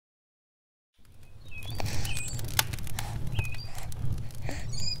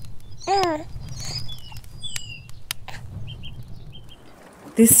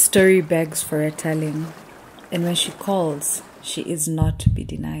This story begs for a telling, and when she calls, she is not to be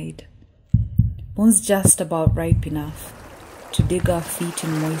denied. Moon's just about ripe enough to dig our feet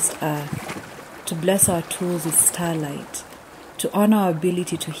in moist earth, to bless our tools with starlight, to honor our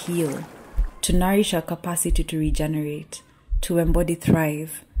ability to heal, to nourish our capacity to regenerate, to embody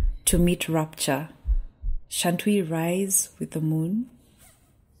thrive, to meet rapture. Shan't we rise with the moon?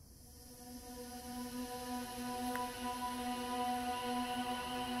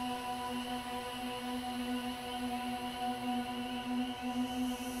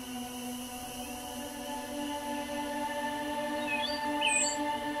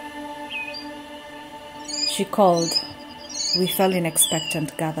 She called. We fell in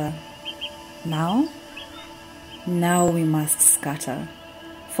expectant gather. Now? Now we must scatter,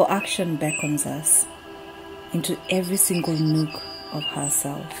 for action beckons us into every single nook of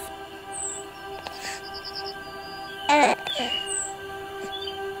herself.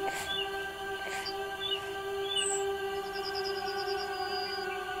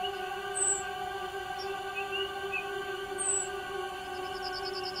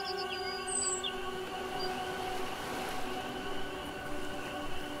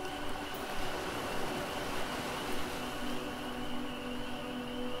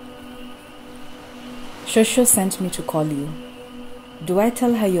 Shosho sent me to call you. Do I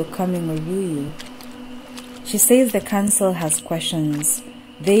tell her you're coming or will you? She says the council has questions.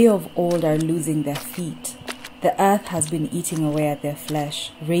 They of old are losing their feet. The earth has been eating away at their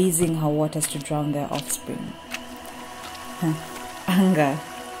flesh, raising her waters to drown their offspring. Anger?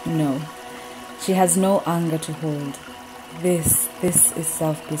 No. She has no anger to hold. This is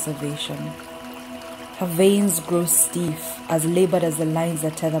self-preservation. Her veins grow stiff, as labored as the lines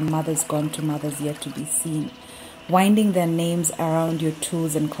that tether mothers gone to mothers yet to be seen, winding their names around your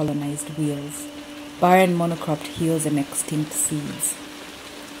tools and colonized wheels, barren monocropped hills and extinct seeds.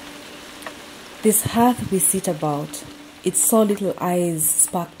 This hearth we sit about, its saw little eyes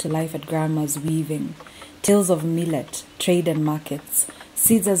spark to life at grandma's weaving, tales of millet, trade and markets,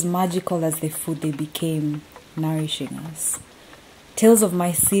 seeds as magical as the food they became, nourishing us. Tales of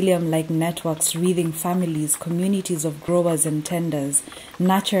mycelium-like networks wreathing families, communities of growers and tenders,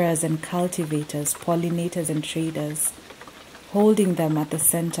 nurturers and cultivators, pollinators and traders, holding them at the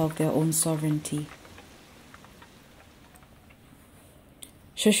center of their own sovereignty.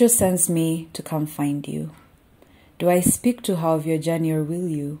 Shosho sends me to come find you. Do I speak to her of your journey or will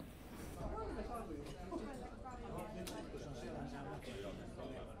you?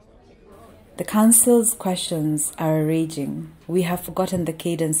 The council's questions are raging. We have forgotten the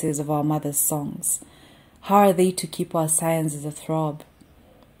cadences of our mother's songs. How are they to keep our sciences athrob?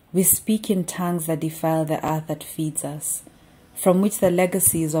 We speak in tongues that defile the earth that feeds us, from which the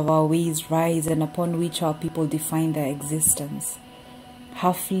legacies of our ways rise and upon which our people define their existence.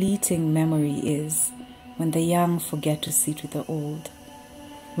 How fleeting memory is when the young forget to sit with the old.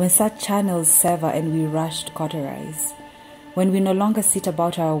 When such channels sever and we rush to cauterize. When we no longer sit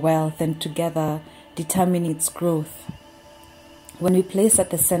about our wealth and together determine its growth. When we place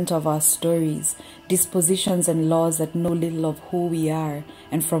at the center of our stories dispositions and laws that know little of who we are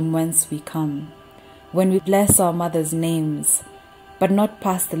and from whence we come. When we bless our mothers' names, but not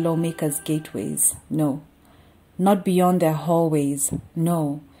past the lawmakers' gateways, no. Not beyond their hallways,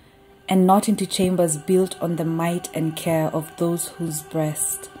 no. And not into chambers built on the might and care of those whose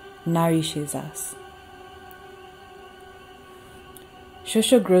breast nourishes us.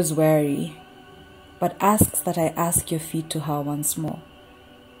 Shosho grows wary, but asks that I ask your feet to her once more.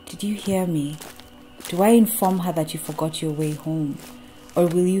 Did you hear me? Do I inform her that you forgot your way home, or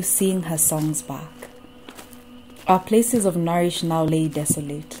will you sing her songs back? Our places of nourish now lay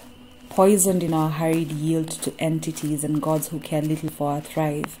desolate, poisoned in our hurried yield to entities and gods who care little for our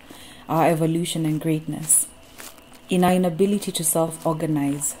thrive, our evolution and greatness. In our inability to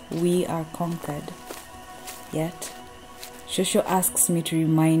self-organize, we are conquered. Yet, Shosho asks me to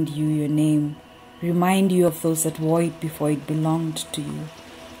remind you your name, remind you of those that wore it before it belonged to you,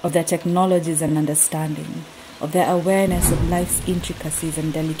 of their technologies and understanding, of their awareness of life's intricacies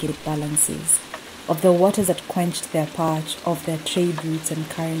and delicate balances, of the waters that quenched their parch, of their trade routes and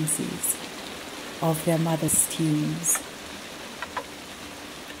currencies, of their mother's tunes.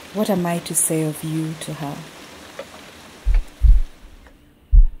 What am I to say of you to her?